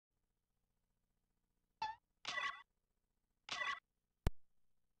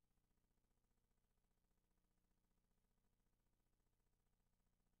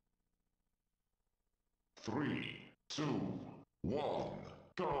3, 2, 1,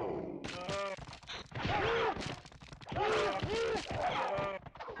 go!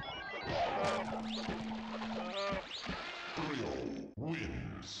 Brio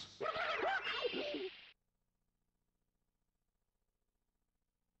wins.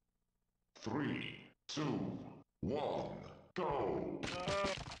 3, 2, 1, go!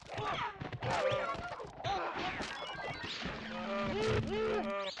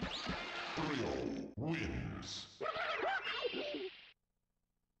 Brio wins.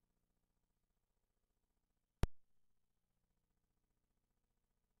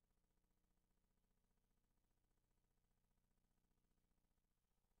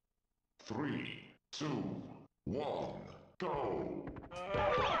 Three, two, one, go!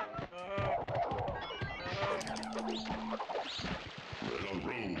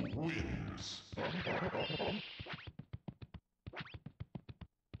 Belarus wins.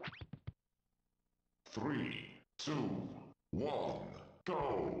 3, 2, 1,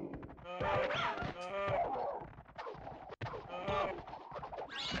 go!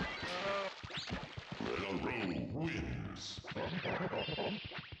 Belarus wins.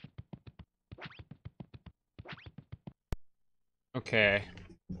 Okay,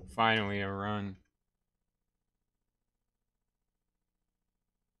 finally a run.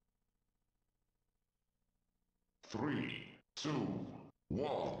 Three, two,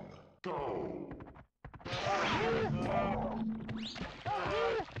 one, go!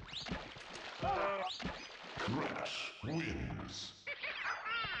 Crash wins.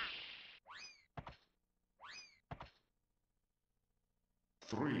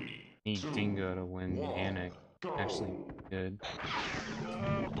 3, Need 2, Dingo to win 1, Manic. go! Actually, good.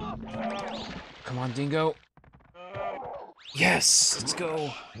 Come on, Dingo. Yes, let's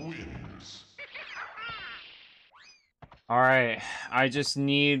go. Wins. Alright, I just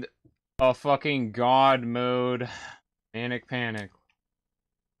need a fucking god mode. Manic Panic.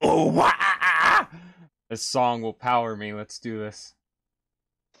 Oh, wow! This song will power me. Let's do this.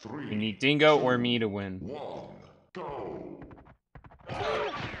 3, We need Dingo 2, or me to win. 1, go!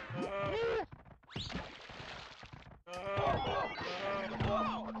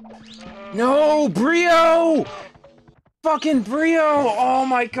 No, Brio! Fucking Brio! Oh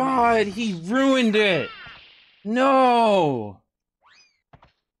my god, he ruined it! No!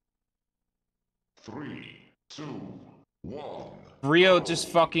 3, 2, 1. Brio just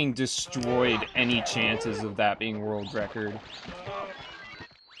fucking destroyed any chances of that being world record.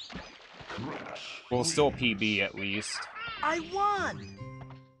 Crash Well, still wins. PB at least. I won!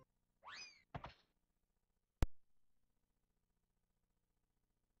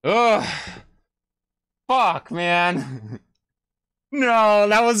 Ugh! Fuck, man! No,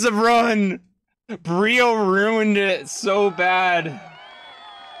 that was a run! Brio ruined it so bad.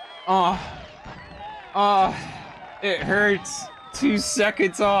 Oh. Oh. It hurts. 2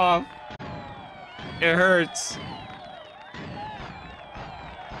 seconds off. It hurts.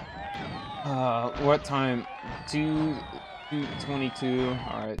 What time? 2:22.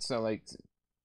 Alright, so like